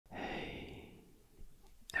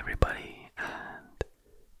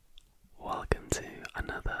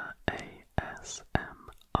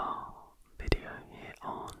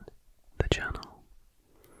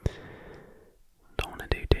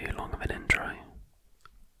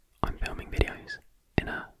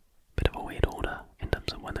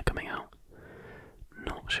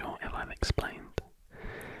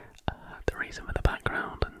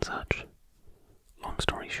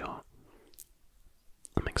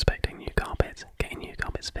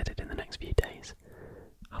it's fitted in the next few days.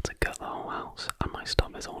 I had to gut the whole house, and my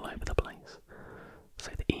stuff is all over the place.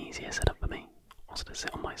 So the easiest setup for me was to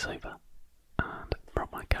sit on my sofa and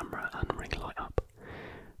prop my camera and ring light up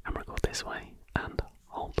and record this way and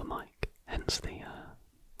hold the mic, hence the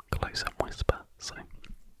close-up whisper. So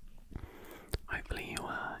hopefully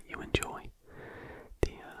you enjoy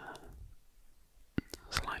the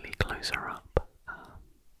slightly closer up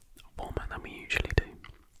format than we usually do.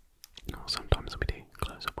 Or sometimes we do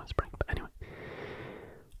close-up whispering, but anyway.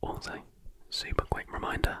 Also, super quick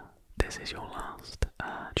reminder, this is your last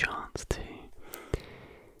chance to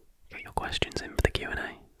get your questions in for the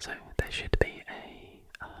Q&A. So there should be a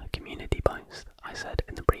community post I said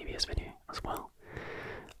in the previous video as well.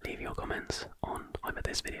 Leave your comments on either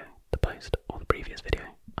this video, the post, or the previous video,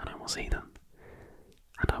 and I will see them,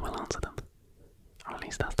 and I will answer them. Or at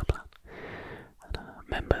least that's the plan. And,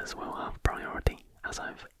 members will have priority, as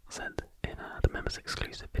I've said in the members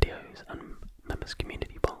exclusive videos and members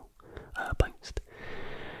community poll post.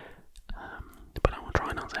 But I will try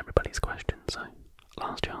and answer everybody's questions, so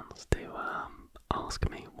last chance to ask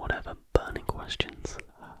me whatever burning questions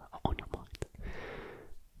are on your mind.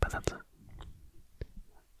 But that's it.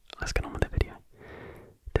 Let's get on with the video.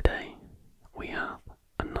 Today we have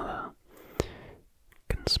another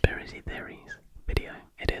conspiracy theories video.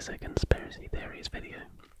 It is a conspiracy theories video,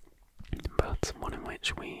 but one in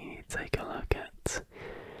which we take a look at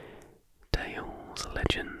tales,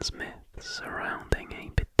 legends, myths surrounding a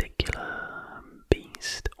particular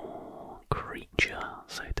beast or creature,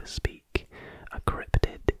 so to speak, a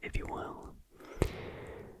cryptid, if you will.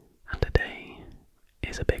 And today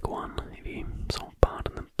is a big one, if you sort of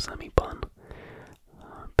pardon the semi-pun.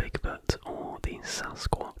 Bigfoot or the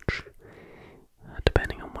Sasquatch,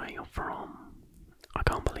 depending on where you're from. I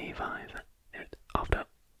can't believe after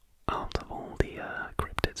out of all the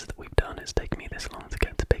cryptids that we've done, it's taken me this long to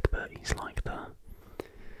get to Bigfoot. He's like the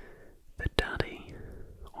daddy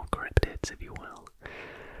or cryptids, if you will.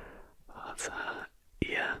 But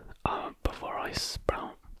yeah, before I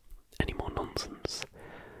sprout any more nonsense,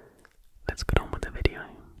 let's get on with the video.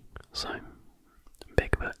 So,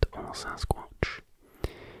 Bigfoot or Sasquatch.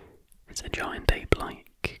 It's a giant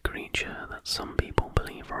ape-like creature that some people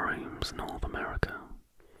believe roams North America.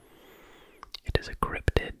 It is a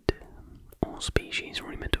cryptid or species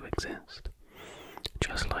rumoured to exist,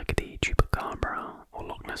 just like the Chupacabra or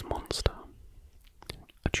Loch Ness Monster.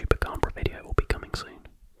 A Chupacabra video will be coming soon.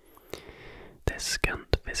 There's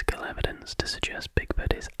scant physical evidence to suggest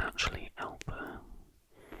Bigfoot is actually out there,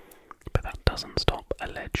 but that doesn't stop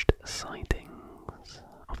alleged sightings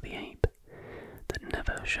of the ape that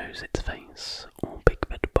never shows its face, or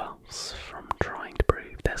Bigfoot buffs from trying to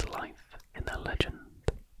prove there's life in the legend.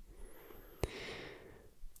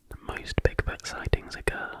 Most Bigfoot sightings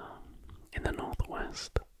occur in the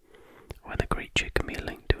northwest, where the creature can be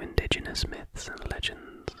linked to indigenous myths and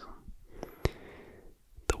legends.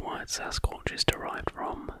 The word Sasquatch is derived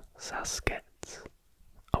from Sasket,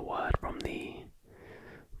 a word from the,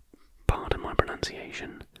 pardon my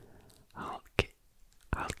pronunciation,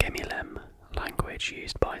 Alkemilem language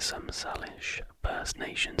used by some Salish First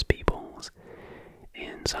Nations peoples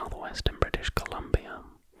in southwestern British Columbia.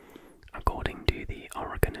 According to the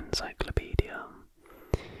Oregon Encyclopedia,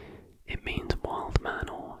 it means wild man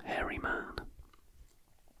or hairy man.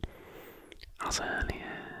 As early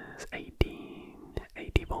as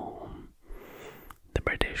 1884, the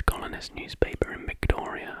British colonist newspaper in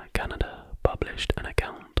Victoria, Canada, published an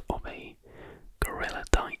account of a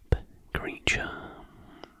gorilla-type creature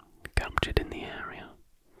captured in the area.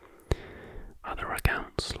 Other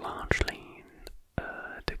accounts, largely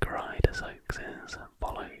decried as hoaxes,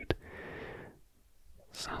 followed.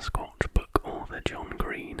 Sasquatch book author John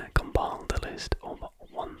Green compiled a list of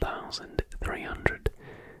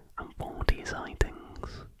 1,340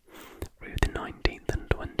 sightings through the 19th and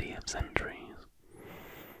 20th centuries.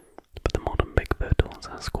 But the modern Bigfoot or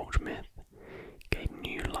Sasquatch myth gained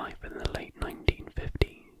new life in the late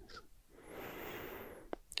 1950s.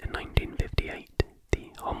 In 1958,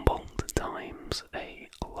 the Humboldt Times, a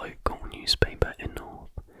local newspaper in North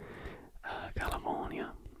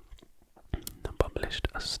California, published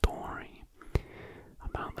a story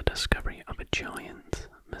about the discovery of a giant,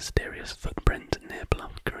 mysterious footprint near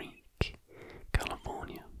Bluff Creek,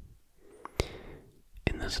 California.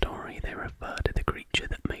 In the story, they refer to the creature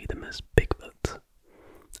that made them as Bigfoot,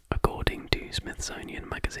 according to Smithsonian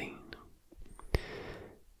Magazine.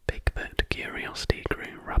 Bigfoot curiosity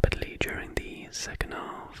grew rapidly during the second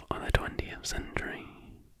half of the 20th century,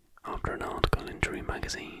 after an article in True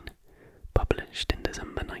Magazine, published in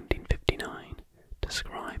December 1959,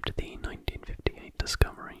 described the 1958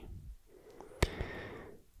 discovery.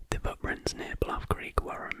 Creek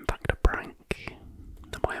were in fact a prank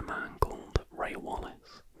by a man called Ray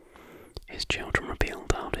Wallace. His children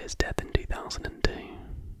revealed after his death in 2002.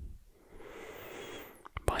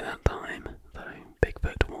 By that time, though,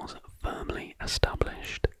 Bigfoot was firmly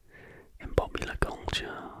established in popular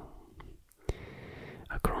culture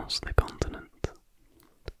across the continent.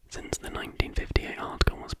 Since the 1958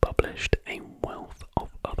 article was published, a wealth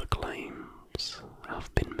of other claims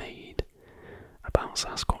have been made about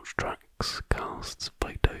Sasquatch tracks, casts,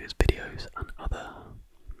 photos, videos, and other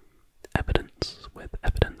evidence, with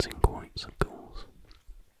evidence in quotes, of course.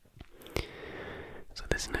 So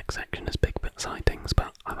this next section is Bigfoot sightings,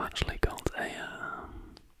 but I've actually got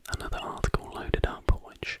another article loaded up,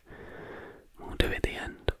 which we'll do at the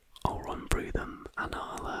end. I'll run through them and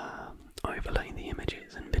I'll overlay the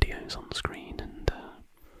images and videos on the screen, and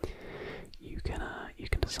you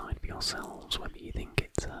can decide for yourselves whether you think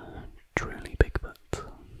it's truly Bigfoot.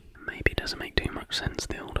 Maybe it doesn't make too much sense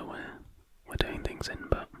the order we're doing things in,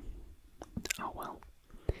 but oh well.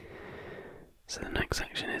 So the next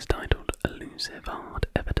section is titled Elusive Hard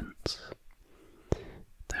Evidence.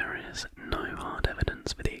 There is no hard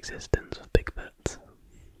evidence for the existence of Bigfoot.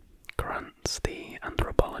 Grants, the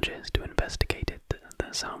anthropologist who investigated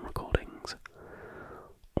the sound recordings,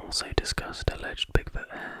 also discussed alleged Bigfoot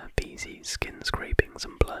hair, feces, skin scrapings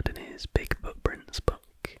and blood in his Big Footprints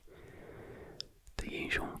book. The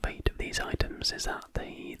usual fate of these items is that they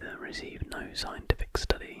either receive no scientific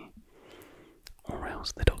study, or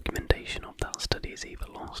else the documentation of that study is either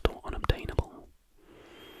lost or unobtainable.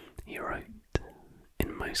 He wrote,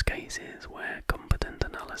 in most cases where competent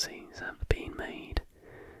analyses have been made,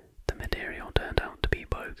 the material turned out to be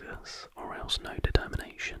bogus, or else no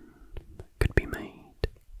determination could be made.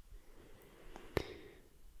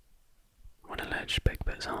 When alleged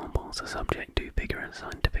Bigfoot samples are subject to vigorous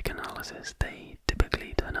scientific analysis, they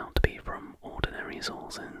typically turn out to be from ordinary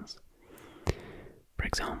sources. For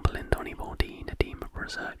example, in 2014, a team of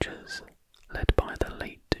researchers, led by the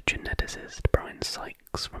late geneticist Brian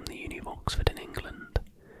Sykes from the Uni of Oxford in England,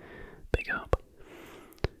 big up,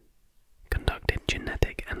 conducted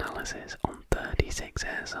genetic analysis on 36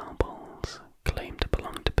 hair samples claimed to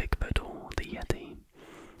belong to Bigfoot or the Yeti,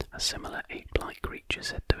 a similar ape-like creature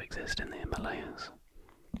said to exist in the Himalayas.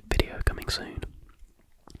 Video coming soon.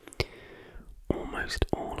 Almost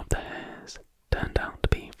all of the hairs turned out to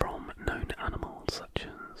be from known animals such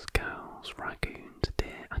as cows, raccoons,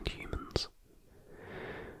 deer and humans.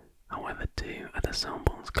 However, two other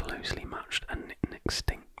samples closely matched an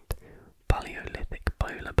extinct Paleolithic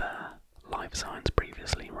polar bear, Life Science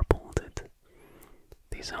previously reported.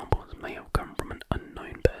 These samples may have come from an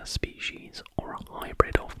unknown bear species or a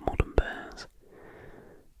hybrid of modern bears,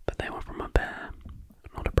 but they were from a bear,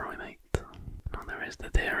 not a primate. Now there is the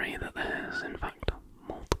theory that there's in fact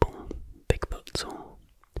multiple Bigfoots or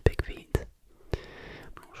big feet.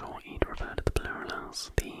 I'm not sure what you'd refer to the plural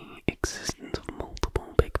as. The existence of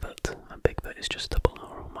multiple Bigfoot, a Bigfoot is just a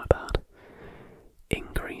plural, my bad,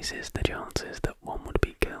 increases the chances that one would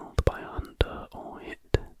be killed by a hunter or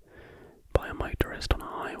hit by a motorist on a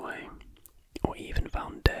highway, or even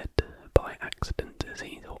found dead by accident,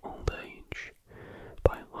 disease or old age,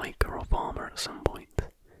 by a hiker or farmer at some point.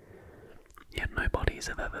 Yet no bodies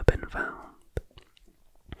have ever been found.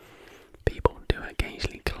 People do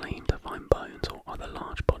occasionally claim to find bones or other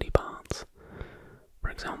large body parts. For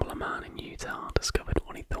example, a man in Utah discovered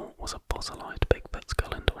what he thought was a fossilized Bigfoot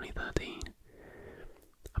skull in 2013.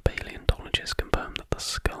 A paleontologist confirmed that the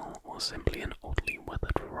skull was simply an oddly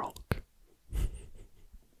weathered rock.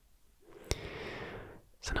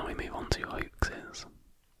 So now we move on to hoaxes.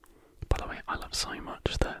 By the way, I love so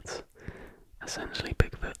much that essentially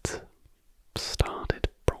Bigfoot started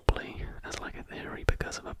properly as like a theory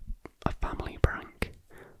because of a family prank.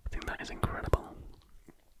 I think that is incredible.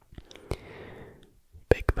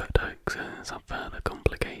 Bigfoot hoaxes have further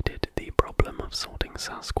complicated the problem of sorting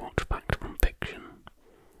Sasquatch fact from fiction.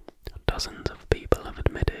 Dozens of people have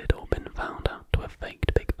admitted or been found out to have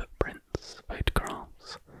faked Bigfoot prints,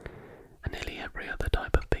 photographs, and nearly every other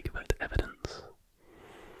type of Bigfoot evidence.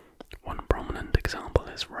 One prominent example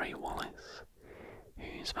is Ray Wallace,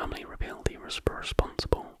 whose family revealed he was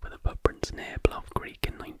responsible for the footprints near Bluff Creek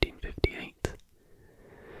in 1958.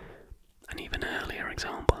 An even earlier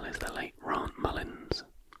example is the late Grant Mullins,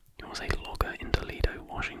 who was a logger in Toledo,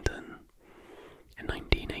 Washington. In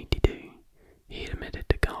 1982, he admitted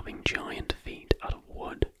to carving giant feet out of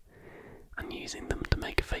wood and using them to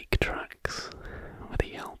make fake tracks with the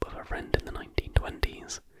help of a friend in the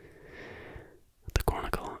 1920s. The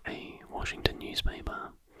Chronicle, a Washington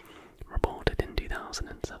newspaper, reported in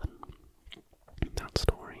 2007 that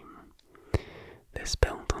story. This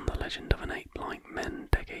built on the legend of an ape-like men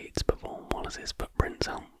decades before Wallace's footprints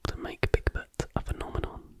helped to make Bigfoot a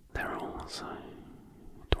phenomenon. There are also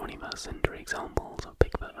 21st century examples of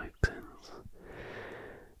Bigfoot hoaxes.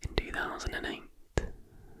 In 2008,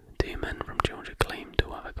 two men from Georgia claimed to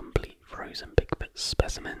have a complete frozen Bigfoot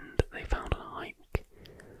specimen that they found on a hike.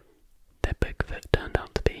 Their Bigfoot turned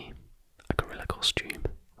out to be a gorilla costume,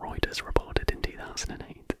 Reuters reported in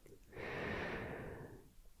 2008.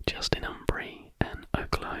 Justin Humphrey, an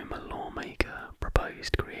Oklahoma lawmaker,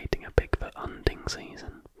 proposed creating a Bigfoot hunting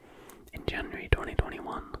season in January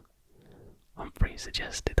 2021. Humphrey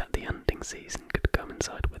suggested that the hunting season could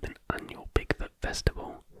coincide with an annual Bigfoot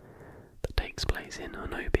festival that takes place in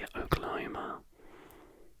Onobia, Oklahoma,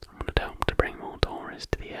 and would help to bring more tourists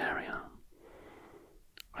to the area.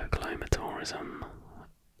 Oklahoma tourism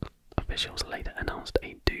officials later announced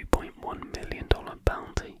a $2.1 million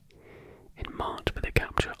bounty in March for the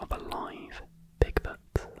capture of a live Bigfoot.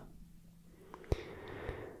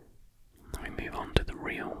 Now we move on to the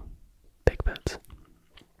real Bigfoot.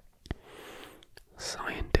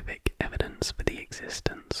 Scientific evidence for the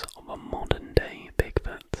existence of a modern-day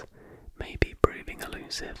Bigfoot may be proving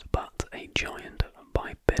elusive, but a giant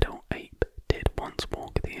bipedal ape did once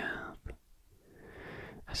walk the earth.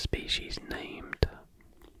 A species named,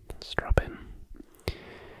 strap in,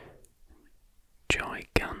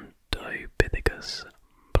 Gigantopithecus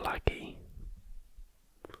blacki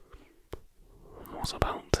was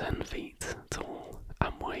about 10 feet tall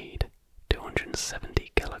and weighed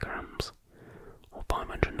 270 kilograms or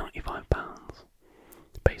 595 pounds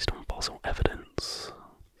based on fossil evidence.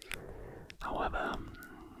 However,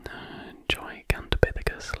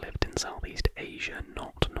 Gigantopithecus lived in Southeast Asia,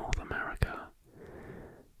 not North America,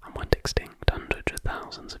 and went extinct hundreds of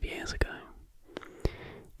thousands of years ago.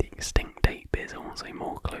 The extinct ape is also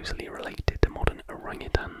more closely related to modern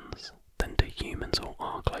orangutans than to humans or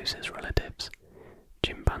our closest relatives,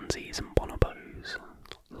 chimpanzees and bonobos,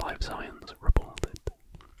 Life Science reported.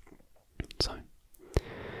 So,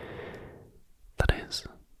 that is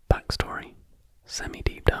backstory,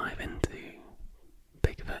 semi-deep dive into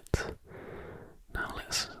Bigfoot. Now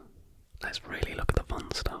let's really look at the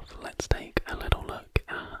fun stuff. Let's take a little look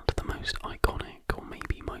at the most iconic, or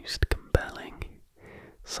maybe most compelling,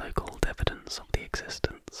 so-called evidence of the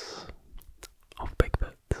existence of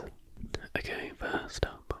Bigfoot. Okay, first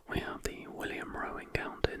up we have the William Rowe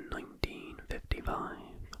encounter in 1955.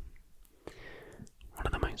 One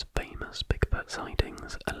of the most famous Bigfoot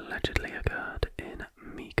sightings allegedly occurred in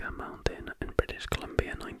Meeker Mountain in British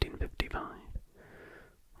Columbia in 1955,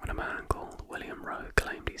 when a man called William Rowe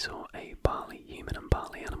claimed he saw a partly human and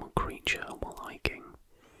partly animal creature while hiking.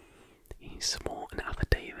 He swore an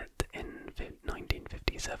affidavit in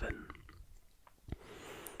 1957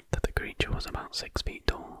 that the creature was about 6 feet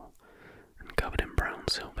tall and covered in brown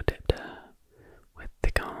silver-tipped hair, with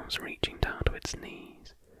thick arms reaching down to its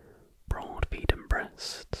knees, broad feet and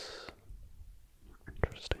breasts.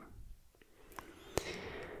 Interesting.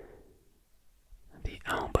 The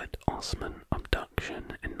Albert Osman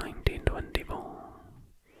abduction in 1924.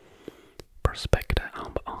 Prospector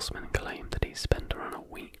Albert Osman claimed that he spent around a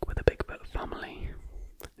week with a Bigfoot family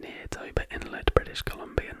near Toba Inlet, British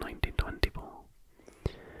Columbia in 1924.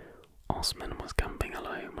 Osman was camping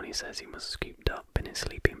alone when he says he was scooped up in his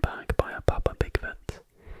sleeping bag by a Papa Bigfoot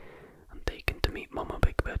and taken to meet Mama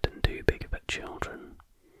Bigfoot and 2 Bigfoot children.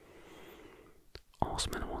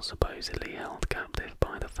 Osman was supposedly held captive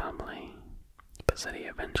by the family, but said he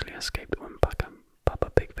eventually escaped when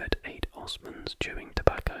Papa Bigfoot ate Osman's chewing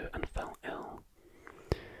tobacco and fell ill.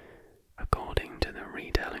 According to the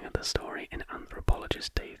retelling of the story in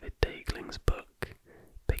anthropologist David Dagling's book,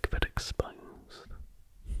 Bigfoot Exposed.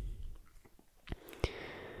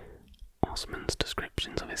 Osman's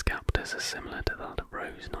descriptions of his captors are similar to that of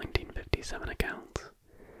Rowe's 1957 account.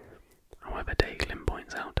 However, Daglin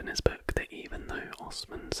points out in his book that even though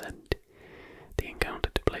Osman said the encounter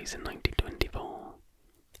took place in 1924,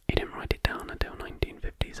 he didn't write it down until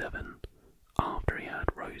 1957, after he heard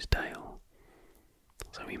Rowe's tale,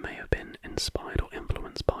 so he may have been inspired or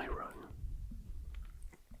influenced by Rowe.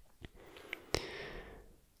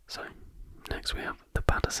 So, next we have the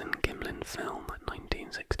Patterson-Gimlin film at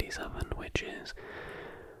 1967, which is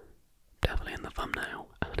definitely in the thumbnail,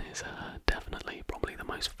 and is definitely probably the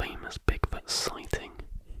most famous Bigfoot sighting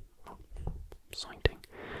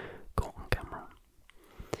caught on camera.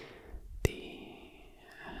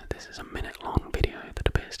 This is a minute-long video that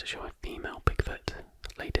appears to show a female Bigfoot,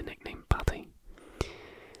 later nicknamed Patty,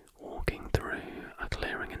 walking through a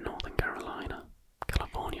clearing in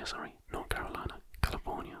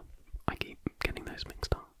California. I keep getting those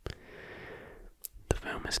mixed up. The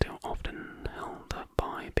film is still often held up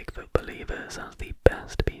by by Bigfoot believers as the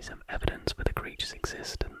best piece of evidence for the creature's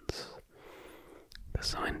existence. The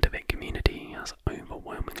scientific community has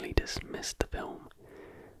overwhelmingly dismissed the film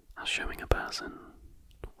as showing a person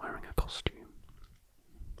wearing a costume.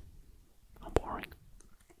 How boring.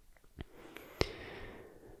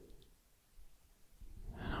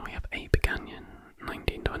 Now we have Ape Canyon,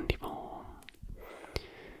 1924.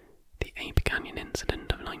 The Ape Canyon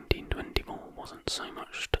incident of 1924 wasn't so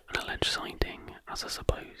much an alleged sighting as a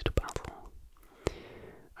supposed battle.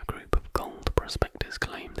 A group of gold prospectors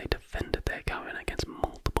claimed they defended their cabin against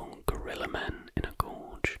multiple guerrilla men in a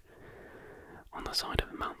gorge on the side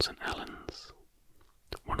of Mount St. Helens.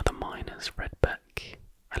 One of the miners, Fred Beck,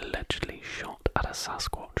 allegedly shot at a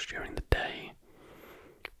Sasquatch during the day,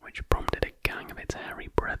 which prompted a gang of its hairy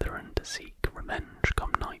brethren to seek revenge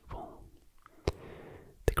come nightfall.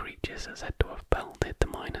 The creatures are said to have pelted the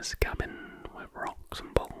miner's cabin with rocks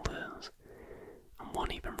and boulders, and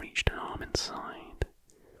one even reached an arm inside.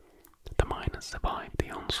 The miners survived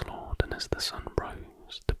the onslaught, and as the sun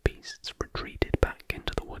rose, the beasts retreated back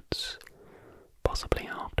into the woods, possibly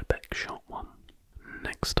after Beck shot one.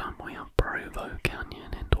 Next up we have Provo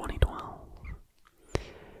Canyon in 2012.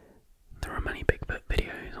 There are many Bigfoot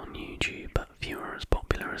videos on YouTube, but few are as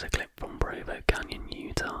popular as a clip from Provo Canyon,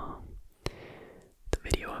 Utah. The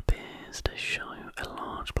video appears to show a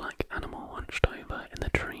large black animal hunched over in the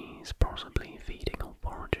trees, possibly feeding or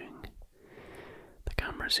foraging. The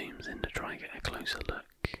camera zooms in to try and get a closer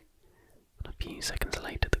look, and a few seconds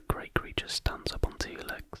later the great creature stands up on two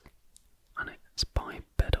legs, and it's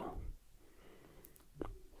bipedal.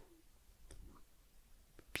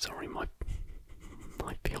 Sorry, my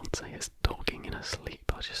fiance is talking in her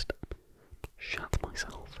sleep. I just shat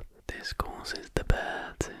myself. This causes the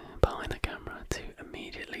bear behind the camera to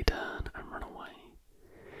immediately turn and run away.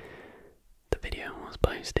 The video was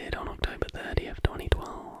posted on October 30th,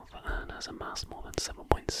 2012 and has amassed more than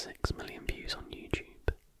 7.6 million views on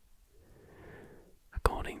YouTube.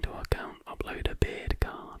 According to account uploader Beard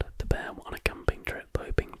Card, the bear went on a camping trip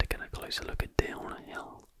hoping to get a closer look at deer on a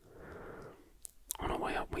hill. On our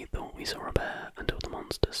way up we thought we saw a bear until the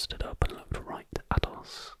monster stood up and looked right at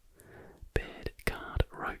us. Beard Card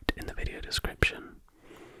wrote in the video description,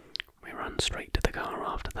 "We ran straight to the car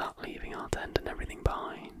after that, leaving our tent and everything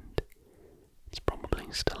behind. It's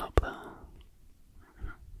probably still up there."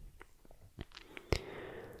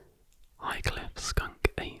 Highcliffe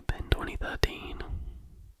Skunk Ape in 2013.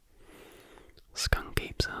 Skunk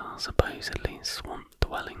apes are supposedly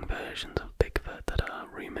swamp-dwelling versions of Bigfoot that are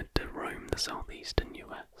rumoured to roam the southeastern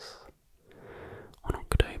US. On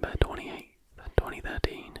October 28th,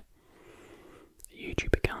 2013, a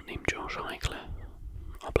YouTube account named Josh Highcliffe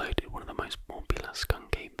uploaded one of the most popular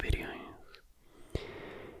skunk ape videos.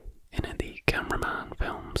 In it, the cameraman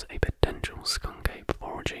films a potential skunk ape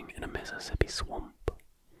foraging in a Mississippi swamp.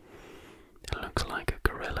 It looks like a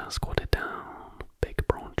gorilla squatted down, big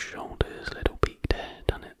broad shoulders, little beaked head,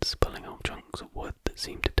 and it's pulling off chunks of wood that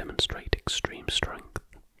seem to demonstrate extreme strength.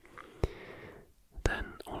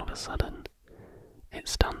 Then, all of a sudden, it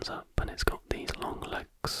stands up and it's got these long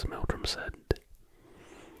legs, Meldrum said.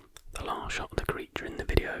 The last shot of the creature in the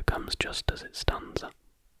video comes just as it stands up.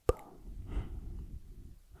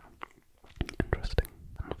 Interesting.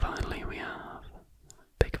 And finally we have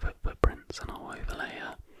Bigfoot footprints, and I'll overlay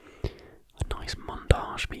a nice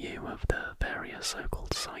montage for you of the various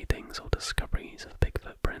so-called sightings or discoveries of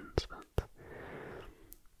Bigfoot prints. But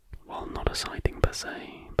while not a sighting per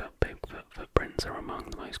se, but Bigfoot footprints are among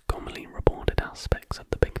the most commonly reported aspects of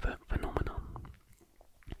the Bigfoot phenomenon.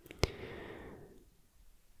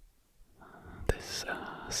 This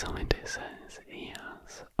scientist says he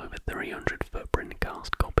has over 300 footprint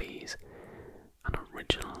cast copies and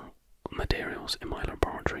original materials in my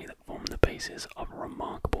laboratory that form the basis of a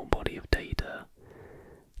remarkable body of data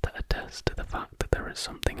that attest to the fact that there is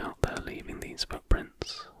something out there leaving these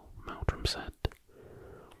footprints, Meldrum said.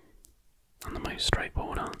 And the most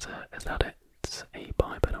straightforward answer is that it's a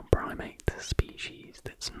bipedal primate species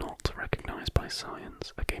that's not recognised by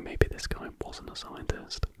science. Okay, maybe this guy wasn't a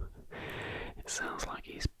scientist. It sounds like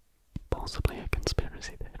he's possibly a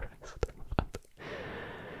conspiracy theorist.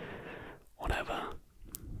 Whatever.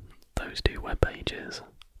 Those two web pages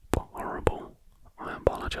were horrible. I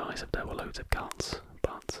apologise if there were loads of cuts,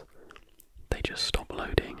 but they just stopped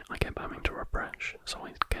loading. I kept having to refresh, so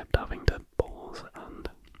I kept having to pause, and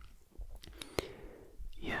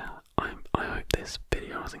yeah, I hope this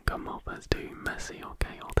video hasn't come off as too messy or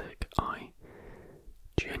chaotic. I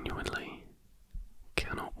genuinely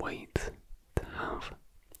cannot wait to have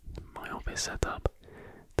my office set up,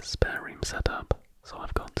 the spare room set up, so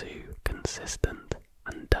I've got two consistent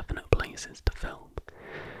and definite places to film.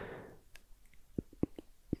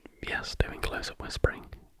 yes, doing close-up whispering,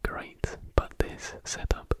 great, but this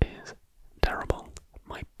setup is terrible.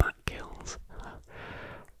 My back kills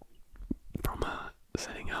from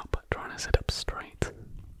sitting up, trying to sit up straight.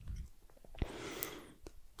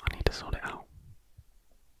 I need to sort it out,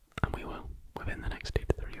 and we will within the next 2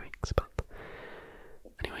 to 3 weeks. But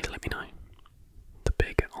anyways, let me know. The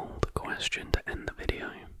big old question to end the video: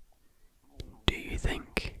 do you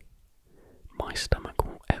think my stomach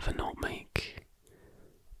will ever not make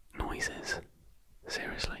noises?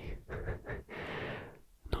 Seriously?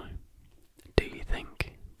 No. Do you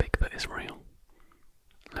think Bigfoot is real?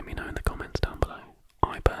 Let me know in the comments down below.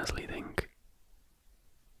 I personally think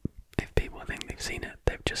if people think they've seen it,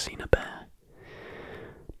 they've just seen a bear.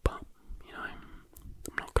 But, you know,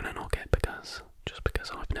 I'm not gonna knock it just because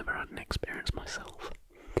I've never had an experience myself.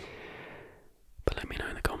 But let me know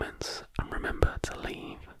in the comments, and remember to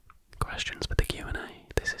leave questions for the Q&A.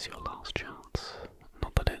 This is your last chance.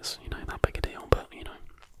 Not that it's, that big a deal, but,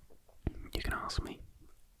 you can ask me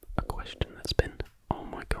a question that's been, oh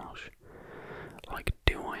my gosh, like,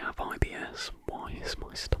 do I have IBS? Why is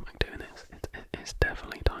my stomach doing this? It's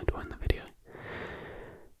definitely time to end the video.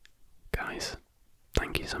 Guys,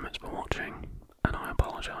 thank you so much for watching, and I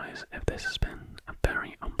apologise if this has been a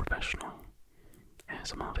very unprofessional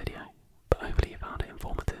ASMR video, but hopefully you found it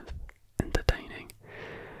informative, entertaining,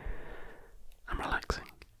 and relaxing,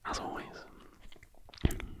 as always.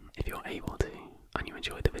 If you're able to, and you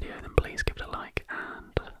enjoyed the video, then please